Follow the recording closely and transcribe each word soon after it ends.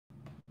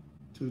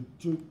What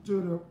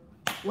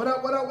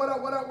up, what up, what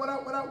up, what up, what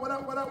up, what up, what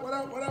up, what up, what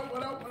up, what up,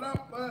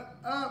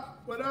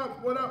 what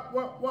up,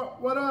 what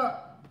up, what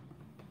up?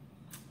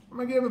 I'm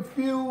gonna give a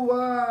few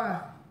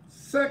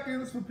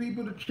seconds for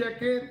people to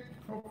check in.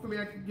 Hopefully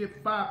I can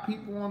get 5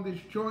 people on this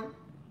joint.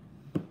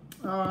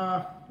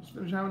 Just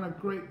finished having a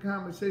great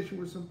conversation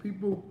with some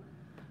people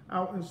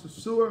out in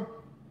Sosua.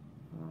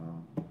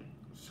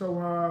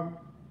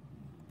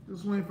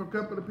 Just waiting for a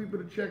couple of people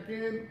to check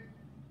in.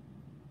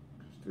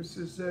 This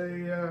is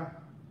a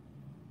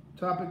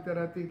topic that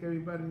I think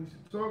everybody needs to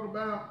talk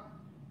about.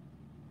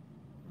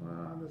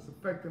 That's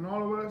affecting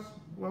all of us.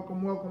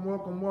 Welcome, welcome,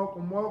 welcome,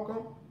 welcome,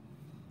 welcome.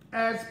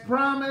 As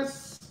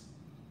promised,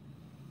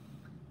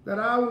 that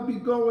I will be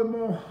going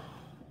more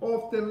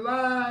often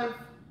live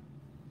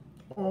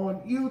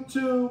on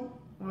YouTube.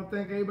 I want to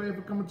thank everybody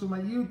for coming to my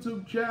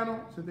YouTube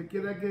channel. So te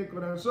quiera que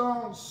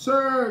corazón.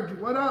 Serge,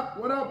 what up?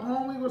 What up,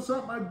 homie? What's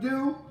up, my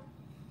dude?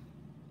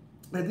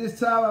 At this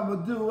time, I'm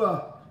going to do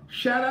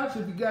shout outs.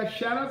 If you got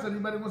shout outs,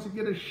 anybody wants to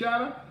get a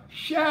shout out?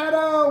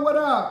 Shadow, what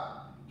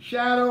up?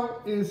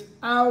 Shadow is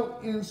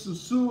out in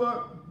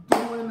Sosua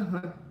doing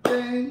her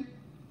thing.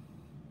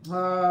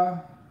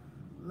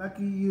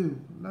 Lucky you.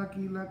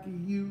 Lucky, lucky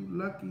you.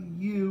 Lucky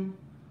you.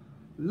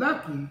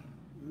 Lucky,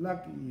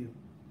 lucky you.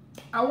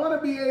 I want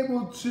to be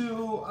able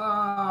to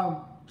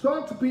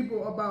talk to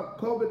people about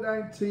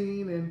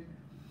COVID-19 and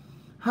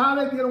how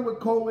they're dealing with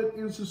COVID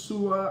in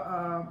Sosua.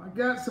 I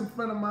got some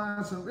friend of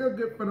mine, some real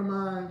good friend of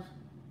mine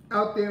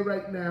out there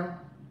right now,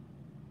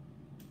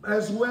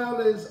 as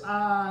well as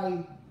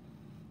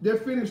they're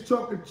finished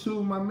talking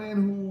to my man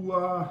who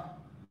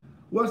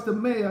was the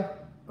mayor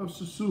of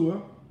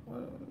Sosua.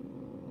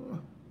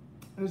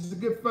 He's a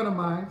good friend of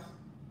mine.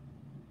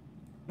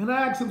 And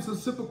I asked him some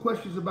simple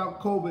questions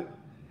about COVID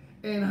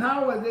and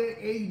how are they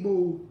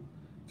able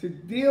to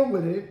deal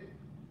with it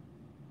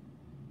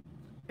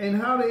and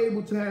how they're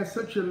able to have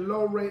such a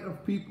low rate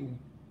of people.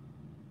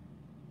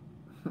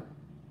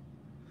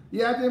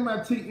 Yeah, I did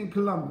my teeth in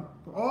Colombia.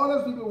 For all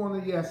those people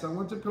want to, yes, I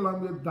went to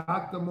Colombia.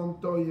 Dr.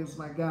 Montoya is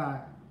my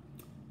guy.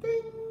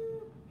 Ding!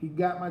 He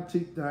got my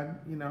teeth done.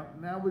 You know,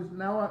 now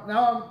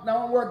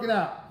I'm working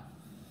out.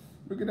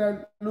 Looking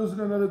at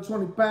losing another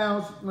 20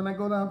 pounds when I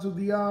go down to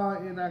DR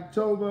in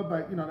October,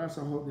 but you know, that's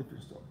a whole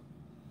different story.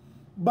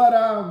 But,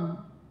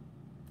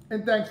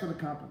 and thanks for the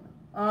compliment.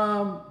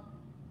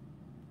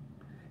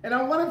 And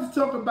I wanted to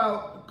talk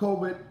about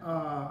COVID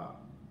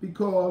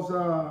because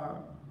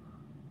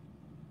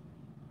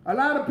a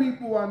lot of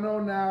people I know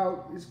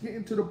now is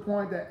getting to the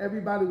point that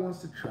everybody wants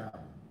to travel.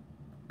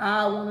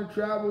 I want to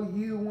travel,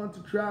 you want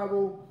to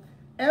travel.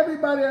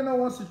 Everybody I know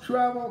wants to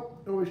travel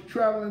or is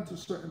traveling to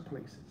certain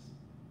places.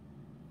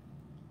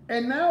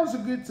 And now is a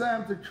good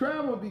time to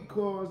travel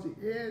because the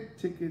air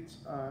tickets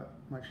are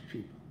much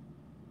cheaper,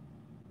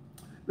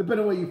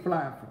 depending on where you're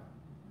flying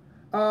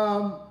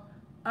from.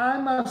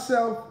 I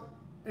myself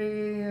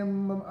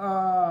am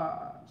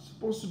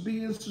supposed to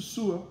be in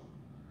Sosua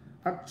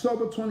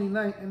October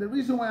 29th. And the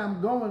reason why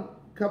I'm going, a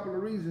couple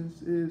of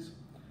reasons, is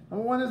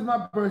number one is my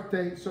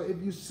birthday. So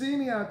if you see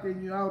me out there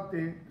and you're out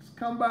there, just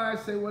come by,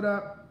 say what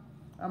up.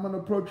 I'm an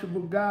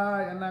approachable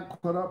guy. I'm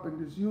not caught up in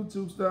this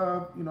YouTube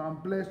stuff. You know,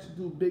 I'm blessed to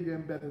do bigger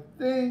and better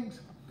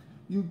things.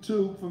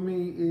 YouTube for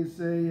me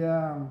is I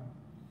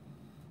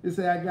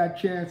got a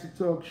chance to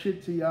talk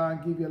shit to y'all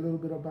and give you a little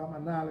bit about my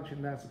knowledge,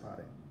 and that's about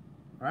it.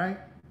 Right?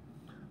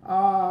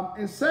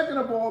 And second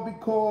of all,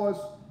 because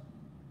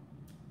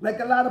like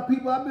a lot of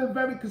people, I've been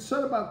very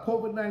concerned about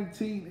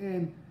COVID-19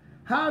 and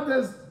how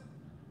does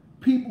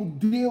people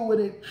deal with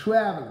it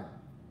traveling.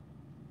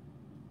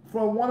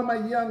 From one of my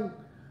young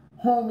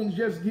homies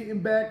just getting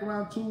back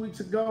around 2 weeks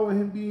ago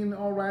and him being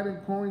all right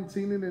and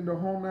quarantining in the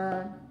whole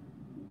nine,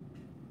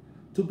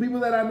 to people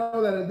that I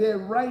know that are there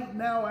right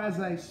now as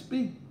I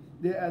speak.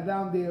 They are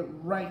down there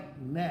right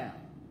now.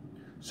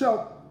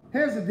 So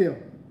here's the deal.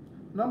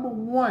 Number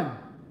one,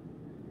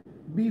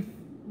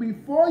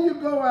 before you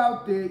go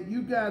out there,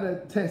 you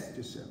gotta test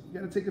yourself. You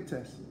gotta take a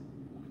test.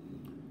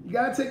 You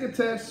gotta take a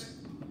test,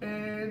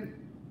 and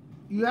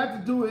you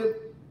have to do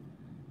it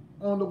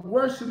on the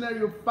worst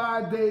scenario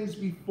 5 days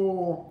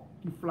before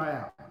you fly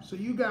out. So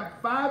you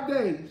got 5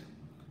 days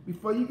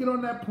before you get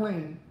on that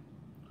plane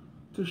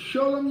to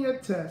show them your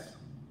test.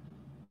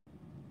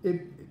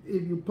 If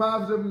you're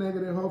positive,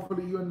 negative,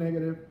 hopefully you're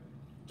negative,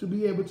 to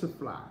be able to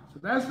fly. So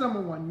that's number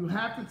one. You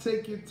have to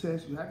take your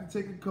test. You have to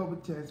take a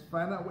COVID test.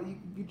 Find out where you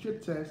can get your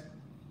test.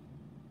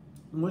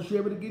 And once you're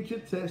able to get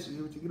your test,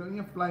 you're able to get on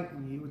your flight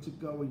and you're able to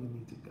go where you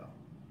need to go.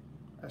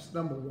 That's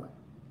number one.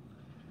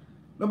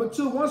 Number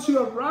two, once you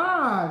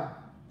arrive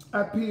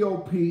at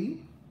POP,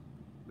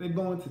 they're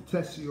going to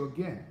test you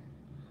again.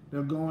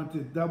 They're going to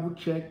double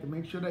check to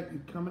make sure that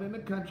you're coming in the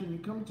country, and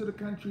you're coming to the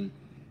country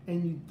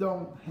and you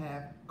don't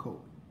have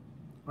COVID.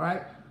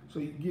 Right? So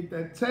you get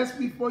that test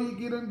before you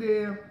get in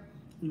there.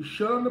 You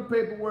show them the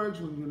paperwork.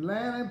 When you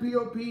land in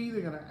POP,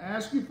 they're going to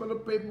ask you for the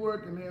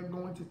paperwork and they're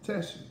going to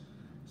test you.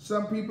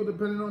 Some people,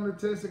 depending on the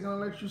test, they're going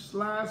to let you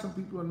slide. Some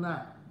people are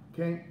not.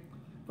 Okay?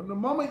 From the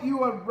moment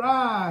you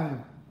arrive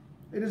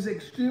It is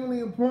extremely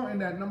important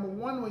that, number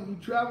one, when you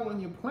travel on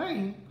your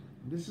plane,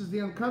 this is the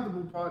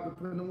uncomfortable part,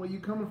 depending on where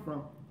you're coming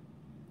from,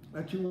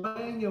 that you're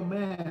wearing your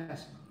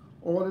mask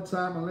all the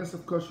time, unless,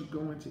 of course, you're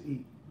going to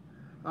eat.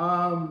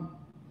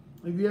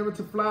 If you're able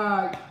to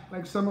fly,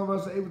 like some of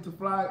us are able to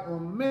fly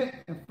on Mint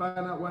and find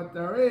out what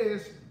there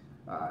is,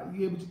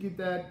 you're able to get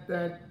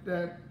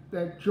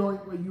that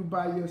joint where you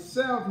by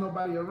yourself,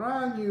 nobody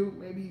around you.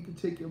 Maybe you can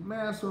take your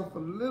mask off for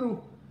a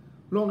little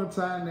longer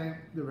time than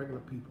the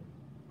regular people.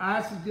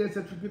 I suggest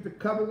that you get the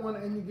cover one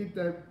and you get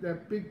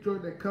that big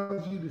joint that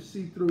covers you to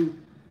see through.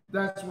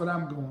 That's what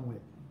I'm going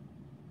with.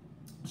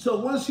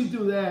 So once you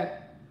do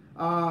that,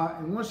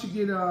 and once you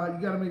get, you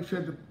got to make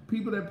sure the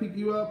people that pick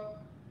you up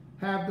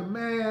have the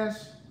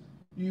mask.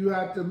 You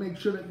have to make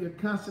sure that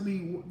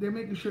they're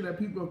making sure that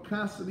people are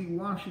constantly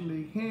washing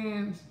their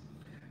hands.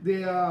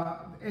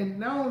 And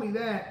not only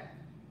that,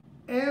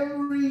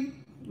 every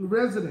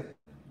resident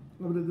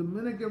of the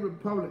Dominican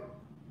Republic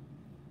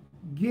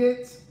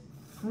gets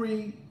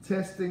free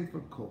testing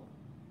for COVID.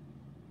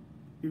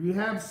 If you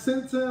have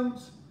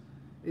symptoms,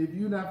 if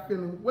you're not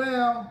feeling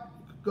well,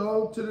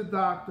 go to the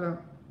doctor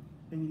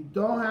and you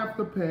don't have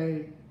to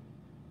pay,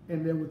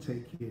 and they will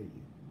take care of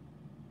you.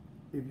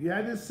 If you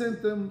have the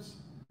symptoms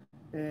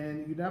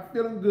and you're not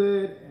feeling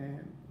good,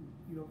 and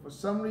for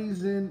some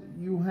reason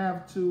you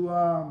have to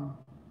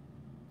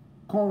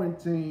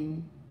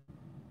quarantine,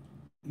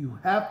 you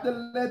have to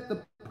let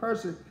the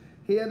person.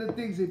 Here are the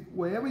things. If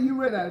wherever you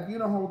rent at, if you're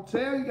in a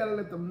hotel, you got to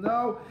let them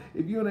know.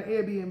 If you're in an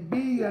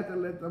Airbnb, you have to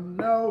let them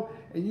know,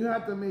 and you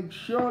have to make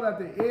sure that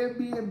the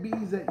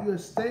Airbnbs that you're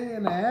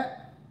staying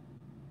at,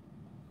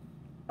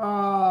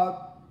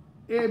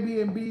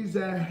 Airbnbs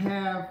that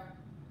have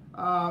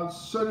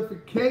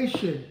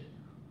certification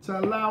to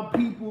allow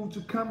people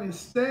to come and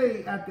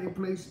stay at their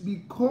place,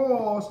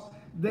 because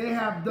they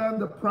have done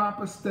the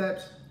proper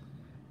steps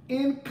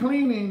in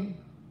cleaning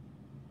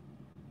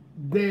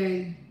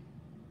their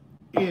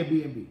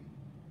Airbnb.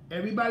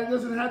 Everybody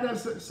doesn't have that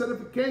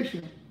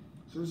certification,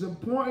 so it's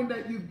important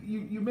that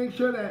you make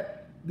sure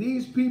that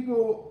these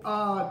people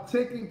are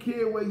taking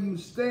care where you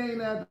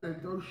staying at,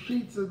 that those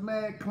sheets are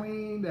mad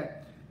clean,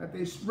 that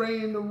they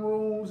spray in the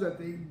rooms, that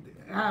they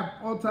have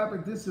all type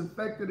of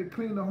disinfectant to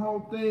clean the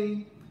whole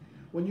thing.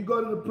 When you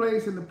go to the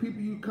place and the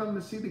people you come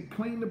to see to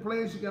clean the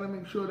place, you got to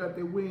make sure that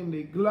they're wearing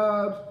their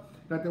gloves,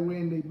 that they're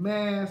wearing their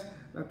masks,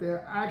 that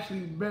they're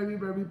actually very,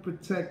 very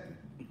protected.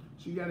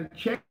 So you got to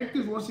check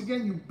this. Once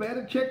again, you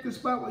better check the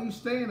spot where you're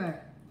staying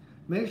at.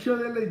 Make sure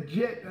they're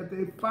legit, that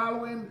they're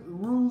following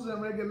rules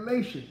and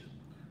regulations.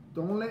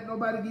 Don't let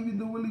nobody give you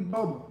the willy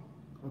bobo.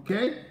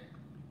 Okay?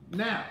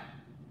 Now,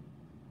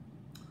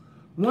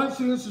 once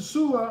you're in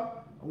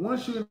Sosua,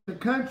 once you're in the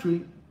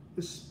country,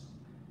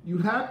 you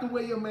have to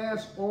wear your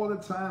mask all the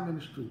time in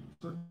the street.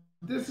 So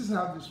this is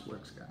how this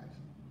works, guys.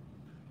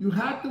 You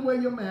have to wear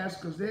your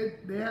mask because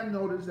they have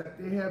noticed that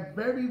they have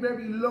very,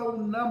 very low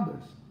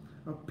numbers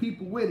of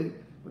people with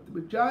it. But the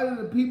majority of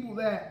the people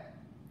that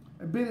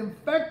have been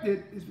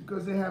infected is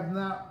because they have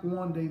not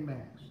worn their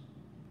mask.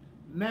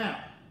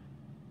 Now,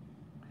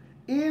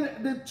 in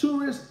the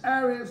tourist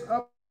areas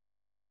of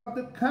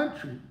the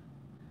country,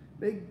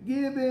 they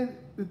giving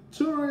the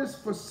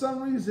tourists, for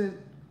some reason,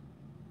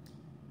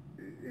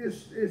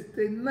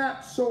 they're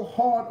not so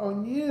hard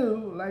on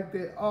you like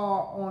they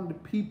are on the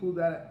people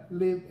that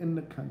live in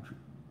the country.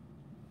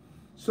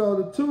 So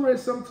the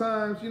tourists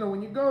sometimes,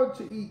 when you go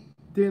to eat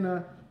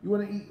dinner, you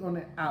want to eat on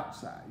the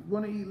outside. You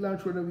want to eat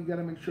lunch, whatever. You got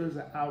to make sure it's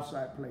an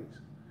outside place.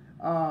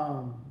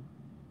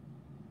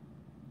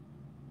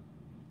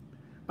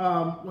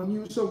 When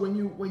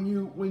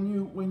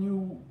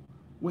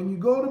you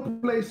go to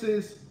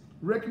places,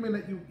 recommend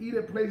that you eat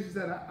at places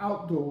that are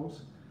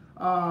outdoors.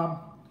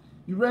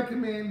 You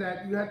recommend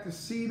that you have to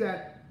see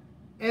that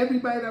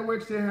everybody that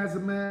works there has a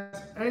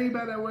mask.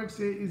 Everybody that works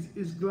there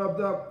is gloved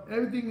up.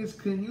 Everything is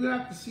clean. You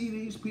have to see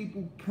these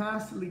people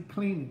constantly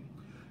cleaning.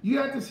 You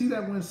have to see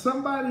that when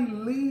somebody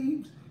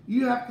leaves,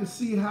 you have to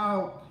see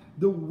how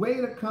the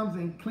waiter comes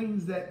and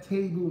cleans that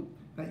table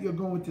that you're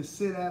going to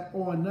sit at,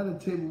 or another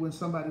table when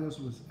somebody else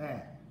was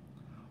at.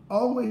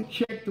 Always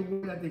check the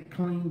way that they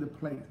clean the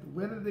place. The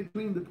way that they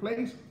clean the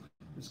place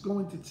is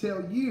going to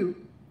tell you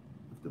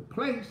if the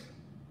place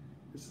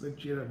is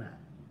legit or not.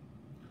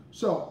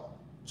 So,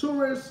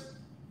 tourists,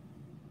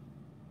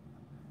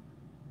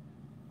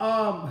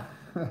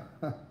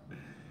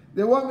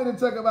 they want me to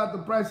talk about the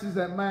prices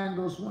that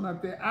mangoes went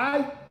out there.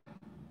 I'm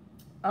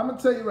gonna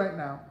tell you right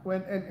now,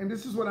 and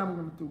this is what I'm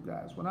gonna do,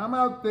 guys. When I'm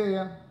out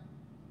there,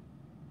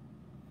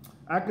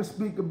 I can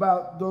speak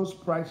about those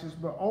prices,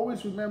 but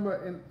always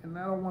remember, and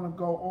I don't want to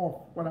go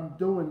off what I'm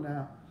doing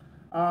now.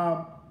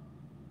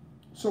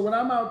 So when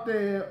I'm out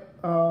there,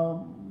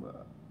 I'm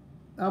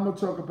gonna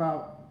talk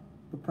about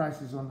the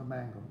prices on the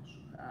mangoes.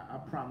 I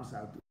promise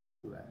I'll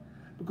do that,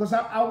 because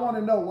I want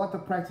to know what the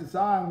prices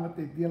are and what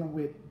they're dealing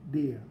with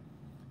there.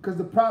 Because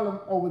the problem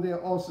over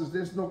there also is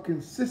there's no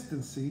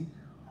consistency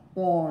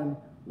on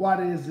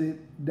what is it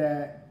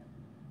that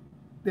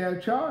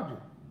they're charging.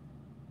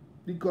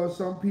 Because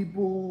some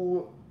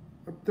people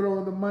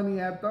throwing the money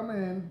at them,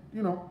 and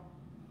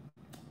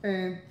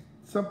and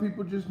some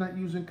people just not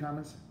using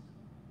common sense.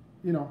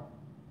 You know,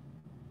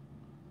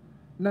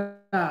 nah,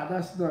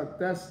 that's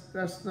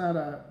not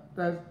a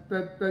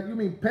that you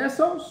mean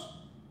pesos?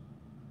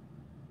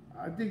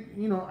 I think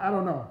I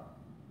don't know.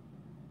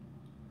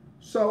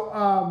 So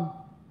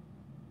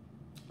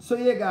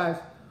yeah, guys.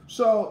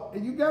 So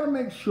you got to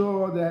make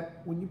sure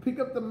that when you pick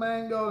up the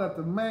mango, that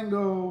the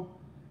mango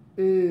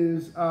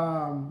is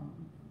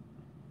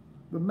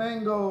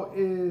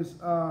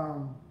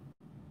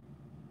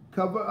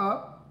cover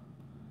up.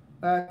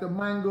 That the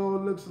mango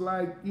looks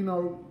like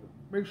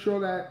make sure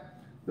that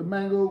the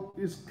mango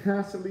is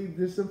constantly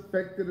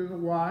disinfected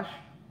and washed.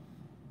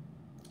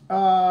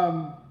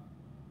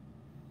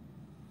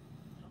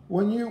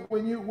 When you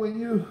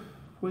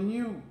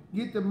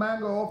get the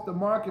mango off the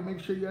market, make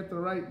sure you're at the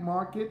right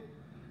market.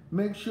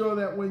 Make sure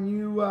that when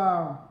you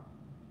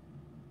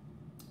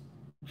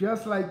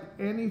just like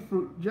any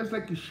fruit, just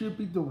like you should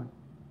be doing,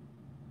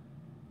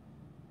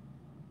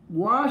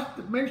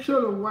 make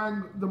sure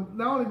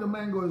not only the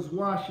mango is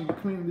washed and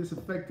clean and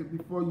disinfected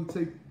before you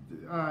take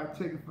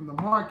it from the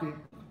market,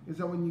 is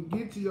that when you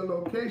get to your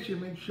location,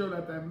 make sure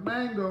that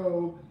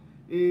mango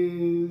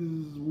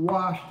is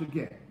washed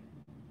again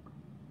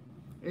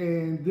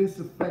and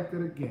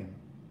disinfected again,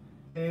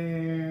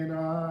 and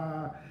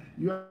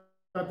you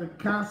have to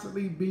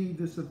constantly be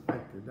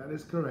disinfected. That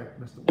is correct,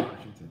 Mr.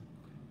 Washington.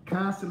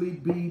 Constantly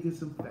be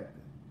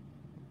disinfected.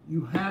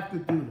 You have to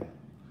do that.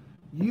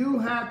 You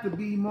have to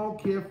be more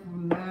careful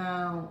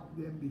now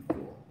than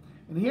before.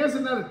 And here's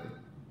another thing.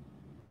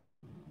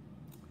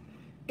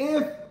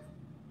 If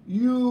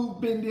you've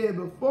been there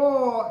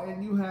before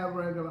and you have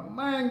regular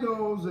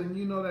mangoes and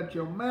you know that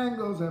your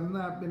mangoes have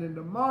not been in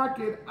the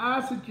market,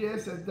 I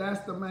suggest that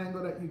that's the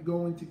mango that you're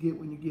going to get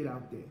when you get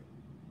out there.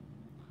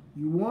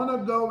 You want to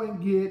go and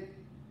get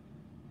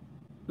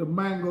the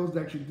mangoes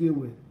that you deal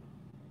with.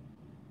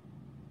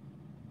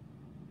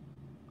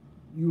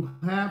 You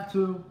have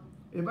to.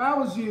 If I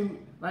was you,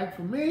 like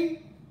for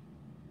me,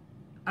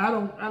 I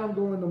don't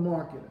go in the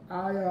market.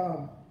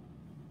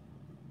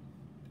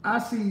 I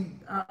see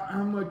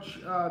how much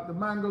the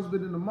mango's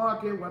been in the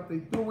market, what they're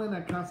doing.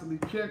 I constantly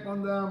check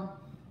on them.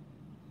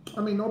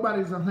 I mean,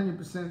 nobody's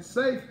 100%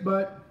 safe,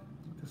 but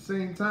at the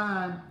same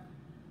time,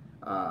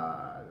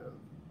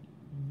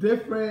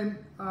 different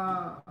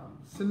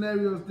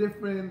scenarios,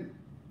 different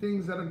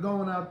things that are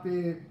going out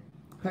there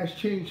has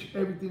changed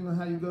everything on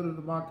how you go to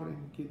the market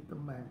and get the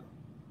mango.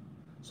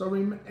 So,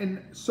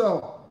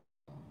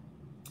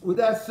 with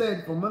that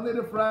said, from Monday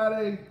to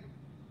Friday,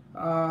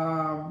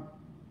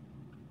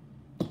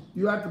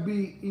 you have to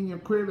be in your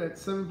crib at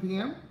 7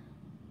 p.m.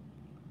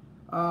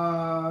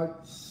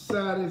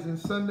 Saturdays and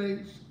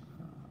Sundays,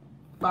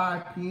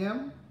 5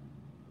 p.m.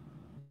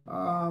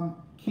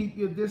 Keep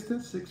your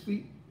distance, 6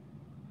 feet.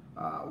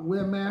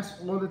 Wear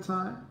masks all the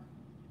time.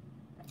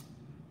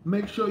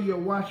 Make sure you're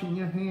washing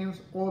your hands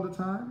all the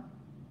time.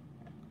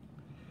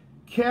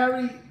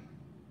 You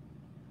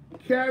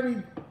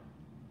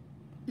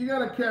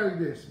gotta carry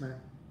this,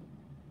 man.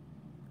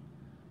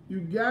 You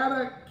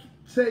gotta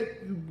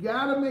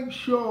make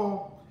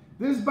sure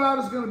this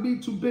bottle's gonna be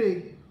too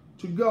big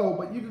to go,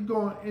 but you can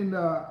go in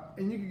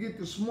and you can get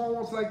the small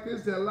ones like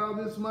this that allow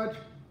this much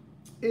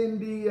in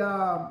the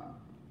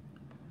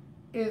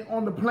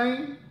on the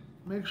plane.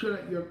 Make sure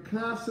that you're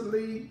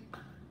constantly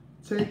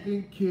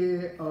taking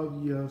care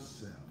of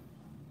yourself.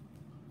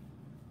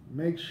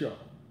 Make sure.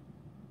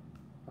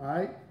 All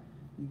right?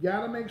 You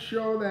got to make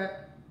sure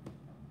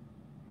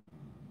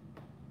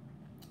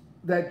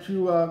that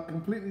you are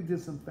completely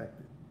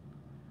disinfected.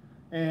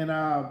 And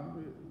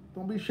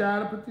don't be shy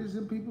to put this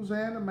in people's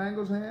hands, the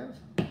mango's hands.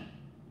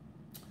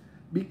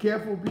 Be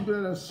careful with people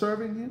that are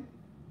serving you.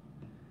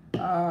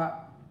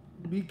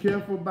 Be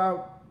careful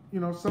about,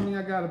 some of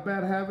y'all got a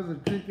bad habit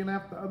of drinking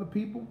after other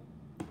people.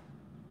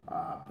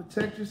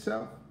 Protect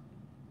yourself.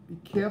 Be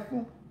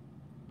careful.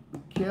 Be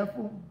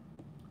careful.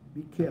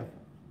 Be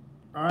careful.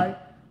 All right?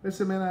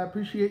 Listen, man, I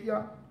appreciate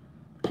y'all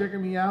for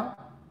checking me out.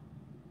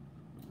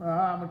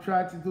 I'm going to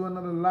try to do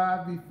another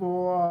live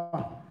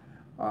before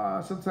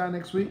sometime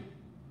next week.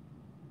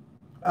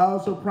 I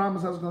also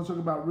promised I was going to talk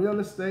about real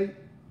estate.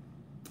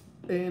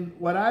 And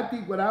what I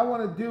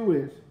want to do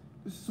is,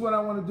 this is what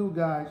I want to do,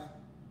 guys.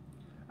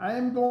 I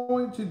am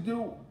going to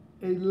do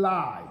a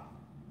live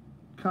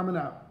coming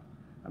up.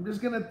 I'm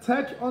just going to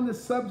touch on the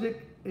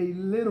subject a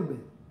little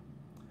bit.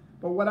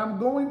 But what I'm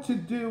going to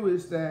do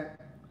is that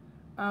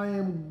I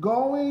am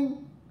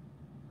going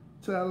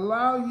to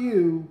allow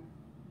you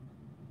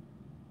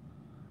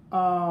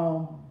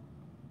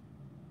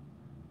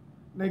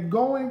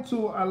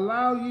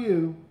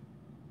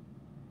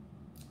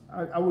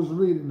I was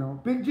reading though.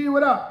 Big G,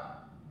 what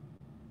up?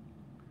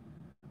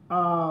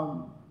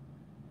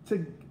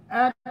 To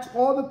ask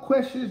all the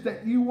questions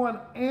that you want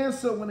to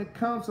answer when it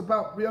comes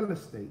about real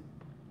estate.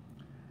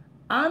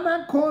 I'm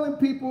not calling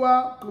people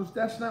out because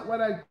that's not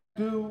what I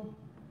do.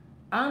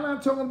 I'm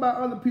not talking about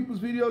other people's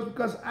videos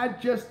because I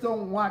just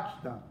don't watch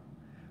them.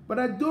 But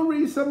I do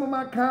read some of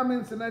my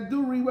comments, and I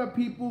do read what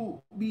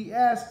people be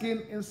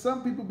asking, and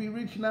some people be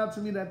reaching out to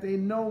me that they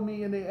know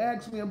me, and they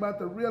ask me about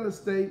the real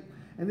estate,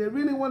 and they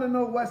really want to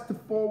know what's the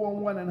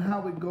 411 and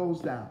how it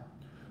goes down.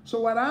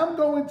 So what I'm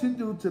going to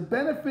do to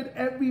benefit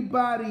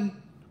everybody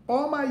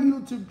on my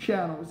YouTube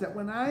channel is that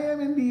when I am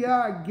in the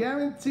I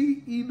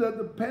guarantee either,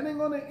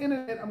 depending on the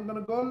internet, I'm going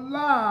to go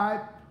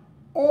live,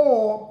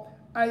 or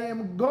I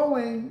am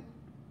going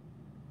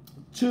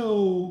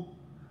to,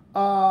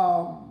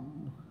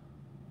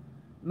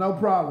 no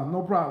problem.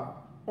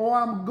 Or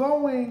I'm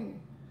going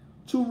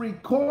to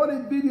record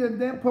a video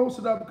and then post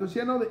it up, because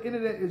you know the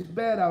internet is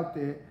bad out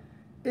there,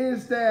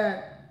 is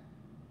that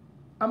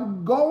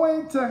I'm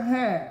going to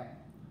have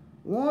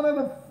one of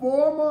the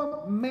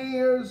former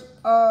mayors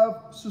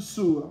of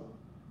Sosua,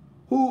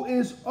 who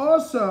is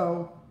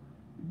also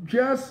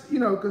just,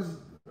 because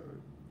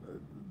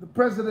the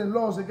president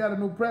lost, they got a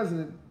new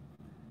president.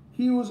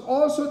 He was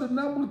also the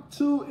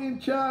 #2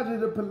 in charge of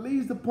the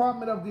police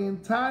department of the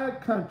entire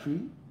country.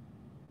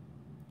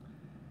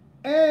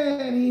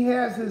 And he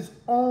has his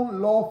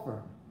own law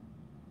firm.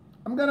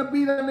 I'm going to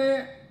be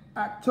there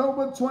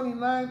October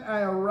 29th.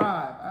 I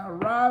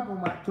arrive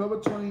on October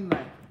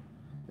 29th.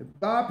 If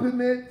God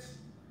permits,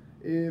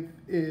 if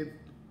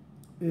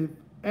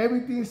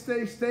everything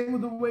stays stable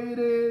the way it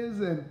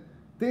is and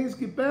things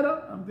get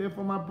better, I'm there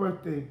for my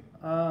birthday.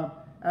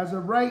 As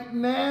of right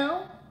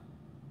now,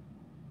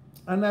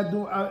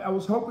 I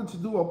was hoping to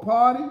do a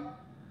party.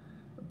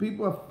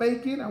 People are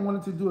faking. I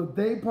wanted to do a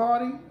day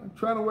party. I'm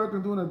trying to work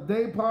on doing a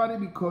day party,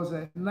 because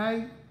at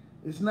night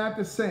it's not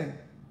the same.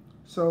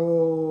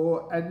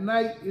 So at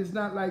night it's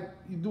not like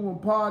you're doing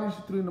parties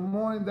at 3 in the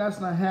morning. That's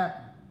not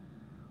happening.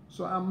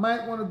 So I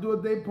might want to do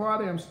a day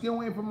party. I'm still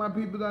waiting for my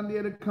people down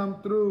there to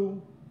come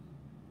through.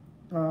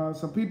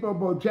 Some people are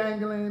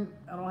bojangling.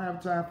 I don't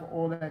have time for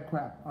all that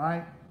crap. All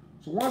right.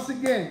 So once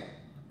again,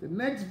 the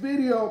next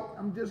video,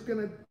 I'm just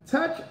going to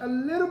touch a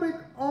little bit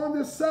on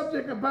the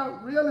subject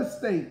about real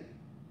estate.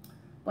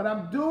 But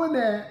I'm doing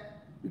that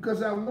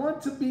because I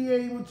want to be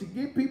able to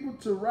get people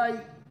to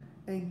write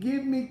and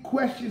give me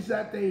questions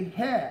that they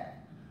have.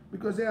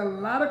 Because there are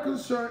a lot of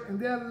concern, and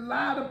there are a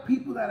lot of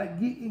people that are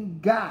getting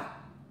got.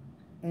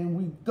 And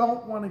we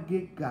don't want to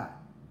get got.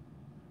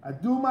 I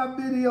do my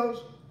videos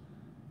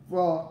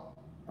for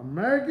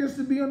Americans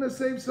to be on the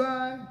safe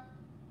side,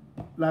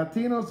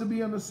 Latinos to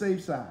be on the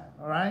safe side.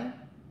 All right?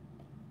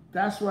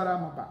 That's what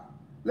I'm about.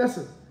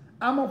 Listen,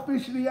 I'm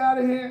officially out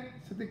of here.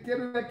 Se te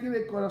quiero de aquí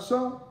de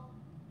corazón.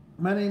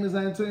 My name is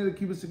Antonio, the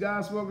Cuban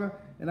Cigar Smoker,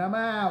 and I'm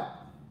out.